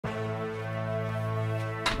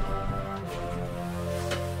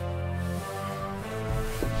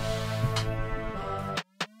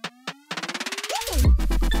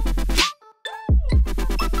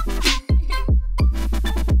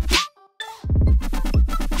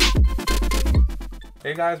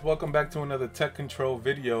Hey guys, welcome back to another tech control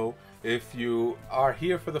video. If you are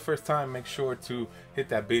here for the first time, make sure to hit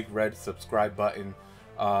that big red subscribe button.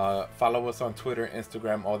 Follow us on Twitter,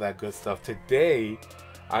 Instagram, all that good stuff. Today,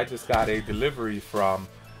 I just got a delivery from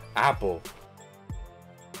Apple.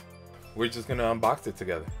 We're just gonna unbox it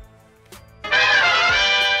together.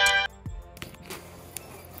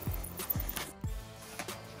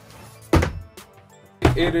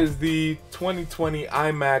 It is the 2020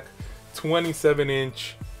 iMac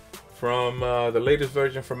 27-inch from the latest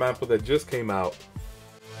version from Apple that just came out.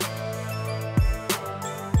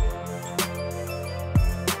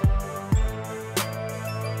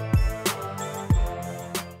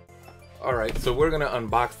 Alright, so we're gonna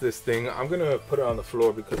unbox this thing. I'm gonna put it on the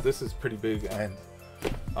floor because this is pretty big and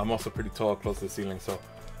I'm also pretty tall, close to the ceiling. So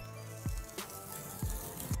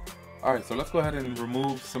alright, so let's go ahead and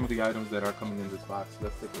remove some of the items that are coming in this box.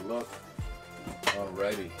 Let's take a look.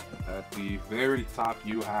 Alrighty, at the very top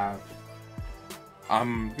you have,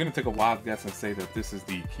 I'm gonna take a wild guess and say that this is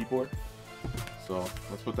the keyboard. So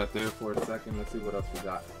let's put that there for a second. Let's see what else we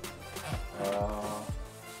got.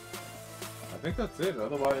 I think that's it.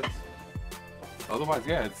 Otherwise,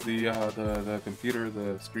 yeah, it's the computer,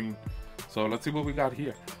 the screen. So let's see what we got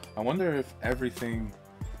here. I wonder if everything,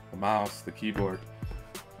 the mouse, the keyboard.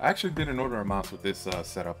 I actually didn't order a mouse with this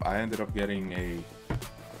setup. I ended up getting a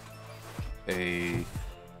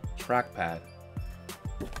trackpad.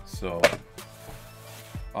 So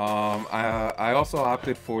I also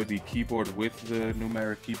opted for the keyboard with the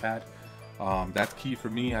numeric keypad. That's key for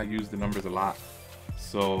me. I use the numbers a lot.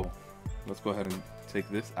 So let's go ahead and take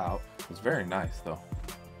this out. It's very nice though.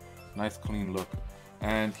 Nice clean look.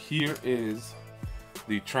 And here is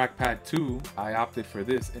the trackpad 2. I opted for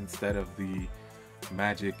this instead of the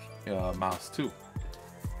Magic Mouse 2.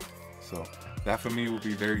 So that for me will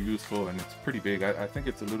be very useful, and it's pretty big. I think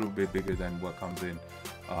it's a little bit bigger than what comes in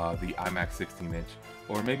the iMac 16-inch,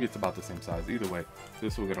 or maybe it's about the same size. Either way,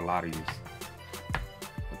 this will get a lot of use.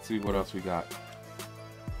 Let's see what else we got.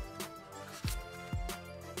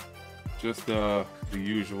 Just the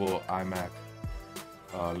usual iMac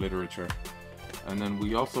literature. And then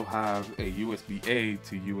we also have a USB-A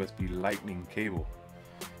to USB Lightning cable.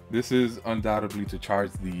 This is undoubtedly to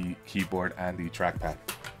charge the keyboard and the trackpad.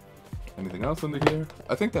 Anything else under here?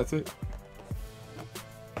 I think that's it.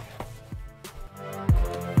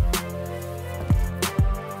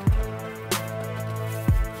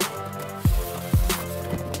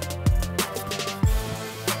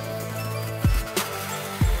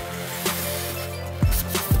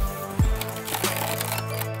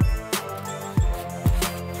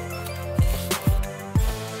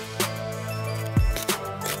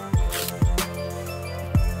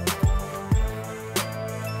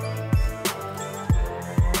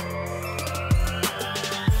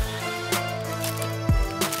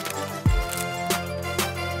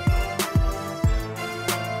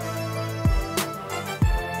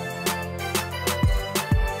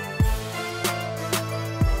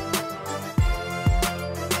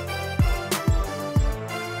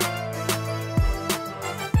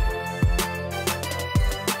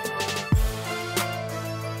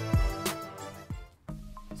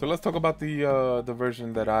 So let's talk about the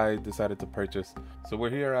version that I decided to purchase. So we're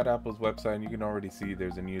here at Apple's website, and you can already see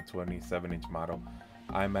there's a new 27-inch model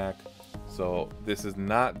iMac. So this is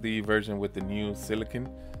not the version with the new silicon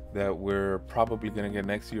that we're probably going to get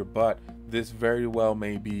next year, but this very well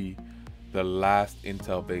may be the last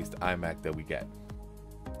Intel-based iMac that we get.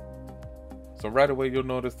 So right away you'll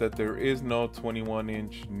notice that there is no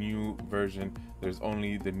 21-inch new version. There's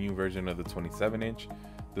only the new version of the 27-inch.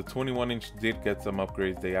 The 21-inch did get some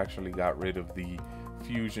upgrades. They actually got rid of the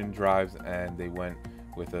fusion drives and they went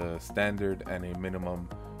with a standard and a minimum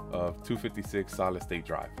of 256 solid state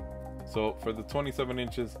drive. So for the 27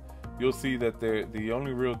 inches, you'll see that the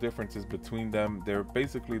only real differences between them, they're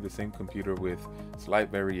basically the same computer with slight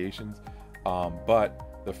variations,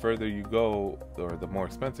 but the further you go, or the more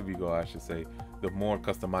expensive you go, I should say, the more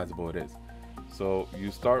customizable it is. So you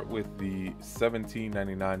start with the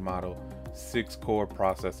 $1799 model 6-core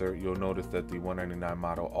processor. You'll notice that the $199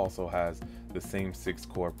 model also has the same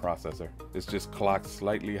 6-core processor. It's just clocked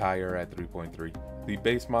slightly higher at 3.3. The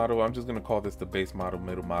base model, I'm just going to call this the base model,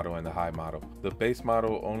 middle model, and the high model. The base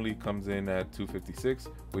model only comes in at 256,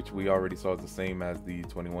 which we already saw is the same as the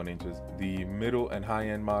 21 inches. The middle and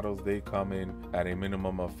high-end models, they come in at a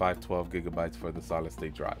minimum of 512 gigabytes for the solid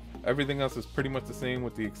state drive. Everything else is pretty much the same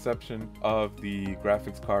with the exception of the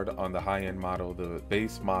graphics card on the high-end model. The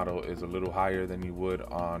base model is a little higher than you would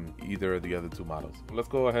on either of the other two models. Let's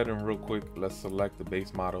go ahead and real quick, let's select the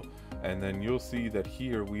base model, and then you'll see that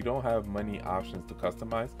here we don't have many options to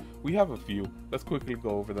customize. We have a few. Let's quickly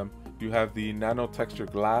go over them. You have the Nano Texture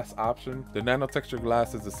Glass option. The Nano Texture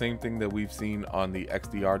Glass is the same thing that we've seen on the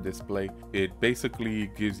XDR display. It basically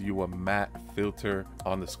gives you a matte filter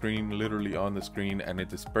on the screen, literally on the screen, and it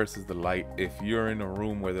disperses the light. If you're in a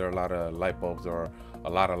room where there are a lot of light bulbs or a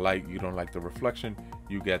lot of light, you don't like the reflection,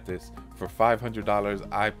 you get this. For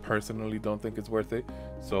 $500, I personally don't think it's worth it,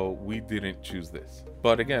 so we didn't choose this.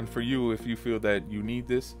 But again, for you, if you feel that you need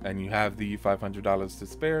this and you have the $500 to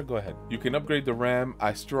spare, go ahead. You can upgrade the RAM.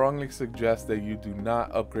 I strongly suggest that you do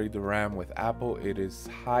not upgrade the RAM with Apple. It is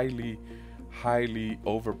highly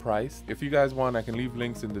overpriced. If you guys want, I can leave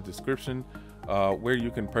links in the description where you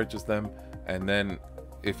can purchase them, and then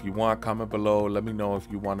if you want, comment below, let me know if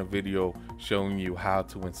you want a video showing you how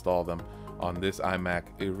to install them on this iMac.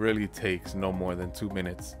 It really takes no more than 2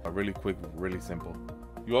 minutes. Really quick, really simple.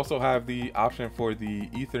 You also have the option for the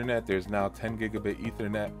Ethernet. There's now 10 gigabit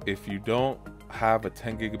Ethernet. If you don't have a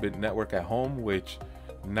 10 gigabit network at home, which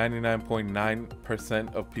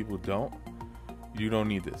 99.9% of people don't, you don't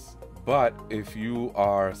need this. But if you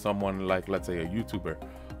are someone like, let's say, a YouTuber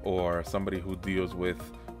or somebody who deals with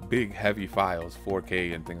big heavy files,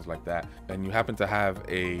 4K and things like that, and you happen to have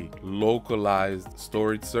a localized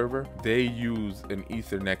storage server, they use an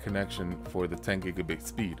Ethernet connection for the 10 gigabit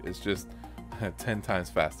speed. It's just 10 times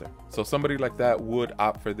faster. So somebody like that would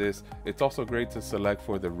opt for this. It's also great to select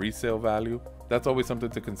for the resale value. That's always something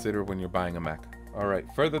to consider when you're buying a Mac. All right,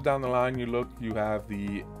 further down the line you look, you have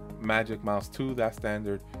the Magic Mouse 2, that's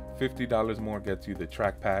standard. $50 more gets you the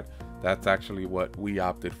Trackpad. That's actually what we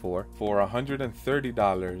opted for. For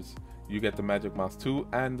 $130, you get the Magic Mouse 2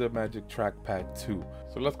 and the Magic Trackpad 2.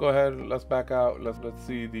 So let's go ahead, let's back out. Let's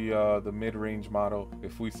see the mid-range model.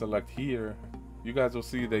 If we select here, you guys will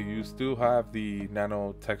see that you still have the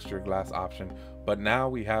Nano Texture Glass option, but now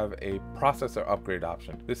we have a processor upgrade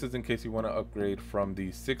option. This is in case you want to upgrade from the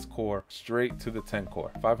 6-core straight to the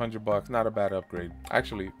 10-core. $500, not a bad upgrade.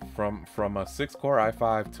 Actually, from a 6-core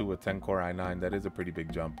i5 to a 10-core i9, that is a pretty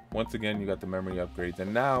big jump. Once again, you got the memory upgrades,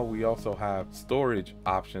 and now we also have storage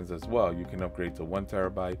options as well. You can upgrade to 1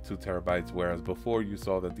 terabyte, 2 terabytes, whereas before you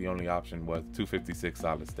saw that the only option was 256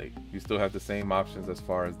 solid state. You still have the same options as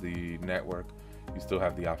far as the network. You still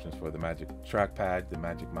have the options for the Magic Trackpad, the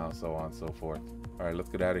Magic Mouse, so on and so forth. All right, let's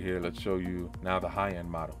get out of here. Let's show you now the high-end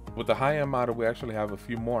model. With the high-end model, we actually have a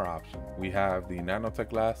few more options. We have the Nanotech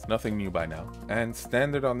Glass, nothing new by now. And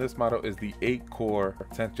standard on this model is the 8-core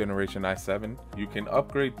 10th generation i7. You can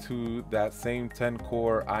upgrade to that same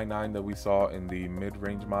 10-core i9 that we saw in the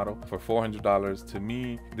mid-range model for $400. To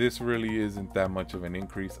me, this really isn't that much of an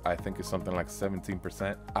increase. I think it's something like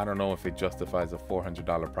 17%. I don't know if it justifies a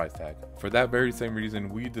 $400 price tag. For that very same reason,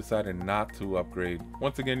 we decided not to upgrade.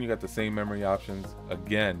 Once again, you got the same memory options.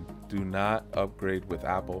 Again, do not upgrade with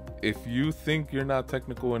Apple. If you think you're not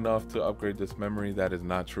technical enough to upgrade this memory, that is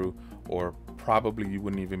not true, or probably you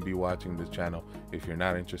wouldn't even be watching this channel if you're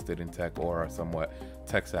not interested in tech or are somewhat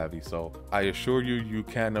tech savvy. So I assure you, you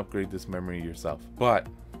can upgrade this memory yourself. But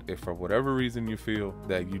if for whatever reason you feel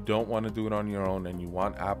that you don't want to do it on your own and you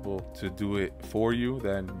want Apple to do it for you,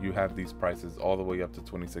 then you have these prices all the way up to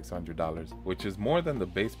 $2,600, which is more than the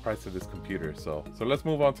base price of this computer. So let's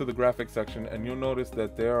move on to the graphics section, and you'll notice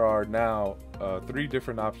that there are now 3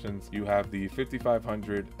 different options. You have the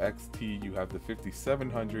 5500 XT, you have the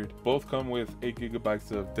 5700, both come with 8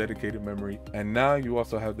 gigabytes of dedicated memory, and now you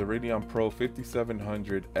also have the Radeon Pro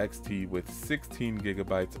 5700 XT with 16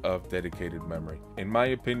 gigabytes of dedicated memory. In my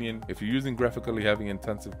opinion, if you're using graphically heavy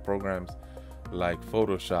intensive programs like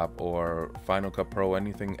Photoshop or Final Cut Pro,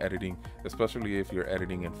 anything editing, especially if you're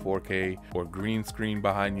editing in 4K or green screen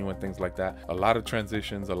behind you and things like that, a lot of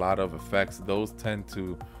transitions, a lot of effects, those tend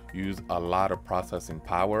to use a lot of processing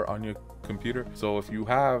power on your computer. So if you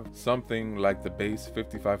have something like the base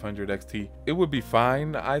 5500 XT, it would be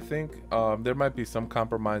fine. I think there might be some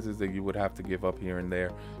compromises that you would have to give up here and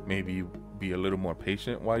there, maybe be a little more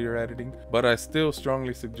patient while you're editing, but I still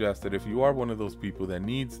strongly suggest that if you are one of those people that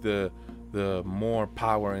needs the more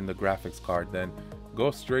power in the graphics card, then go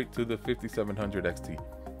straight to the 5700 XT.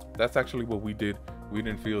 That's actually what we did. We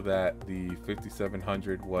didn't feel that the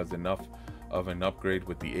 5700 was enough of an upgrade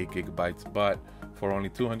with the 8 gigabytes, but for only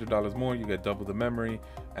 $200 more, you get double the memory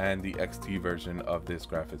and the XT version of this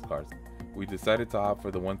graphics card. We decided to opt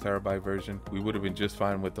for the 1 terabyte version. We would have been just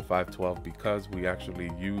fine with the 512 because we actually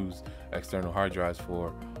use external hard drives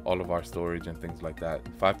for all of our storage and things like that.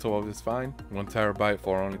 512 is fine. 1 terabyte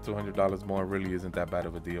for only $200 more really isn't that bad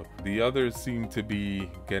of a deal. The others seem to be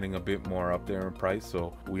getting a bit more up there in price,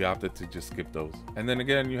 so we opted to just skip those. And then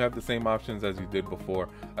again, you have the same options as you did before.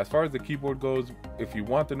 As far as the keyboard goes, if you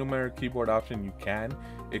want the numeric keyboard option, you can.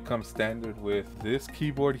 It comes standard with this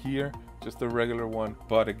keyboard here, just a regular one.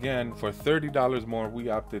 But again, for $30 more, we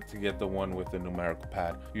opted to get the one with the numerical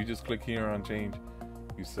pad. You just click here on change.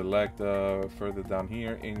 You select further down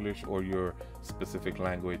here, English or your specific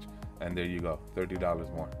language, and there you go,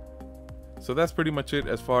 $30 more. So that's pretty much it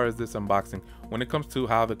as far as this unboxing. When it comes to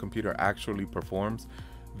how the computer actually performs,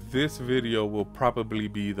 this video will probably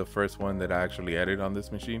be the first one that I actually edit on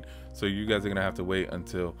this machine. So you guys are gonna have to wait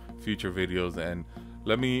until future videos and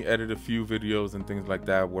let me edit a few videos and things like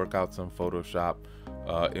that, work out some Photoshop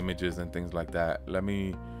images and things like that. Let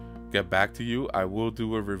me get back to you. I will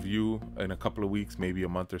do a review in a couple of weeks, maybe a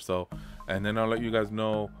month or so, and then I'll let you guys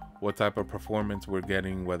know what type of performance we're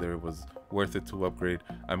getting, whether it was worth it to upgrade.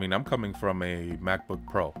 I mean, I'm coming from a MacBook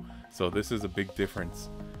Pro, so this is a big difference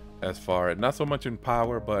as far, not so much in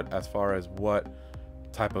power, but as far as what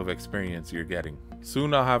type of experience you're getting.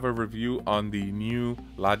 Soon I'll have a review on the new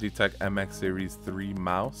Logitech MX Series 3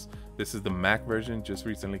 mouse. This is the Mac version, just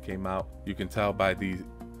recently came out. You can tell by the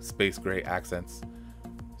space gray accents.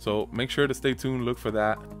 So make sure to stay tuned, look for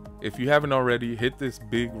that. If you haven't already, hit this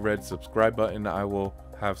big red subscribe button I will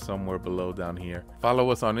have somewhere below down here. Follow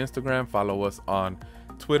us on Instagram, follow us on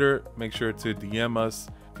Twitter. Make sure to DM us.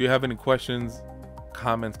 If you have any questions,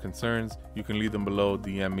 comments, concerns, you can leave them below,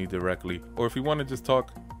 DM me directly. Or if you want to just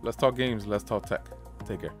talk, let's talk games, let's talk tech.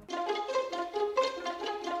 Take care.